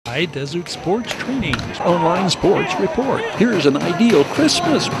High Desert Sports Training's Online Sports Report. Here's an ideal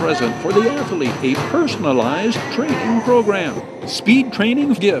Christmas present for the athlete, a personalized training program. Speed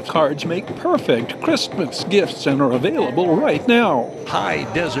Training gift cards make perfect Christmas gifts and are available right now. High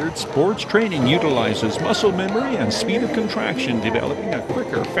Desert Sports Training utilizes muscle memory and speed of contraction, developing a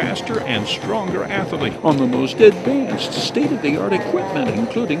quicker, faster, and stronger athlete. On the most advanced, state-of-the-art equipment,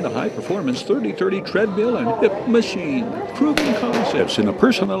 including the high-performance 30-30 treadmill and hip machine. Proven concepts in a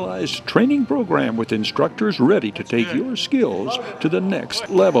personalized training program with instructors ready to take your skills to the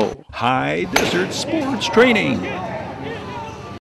next level. High Desert Sports Training.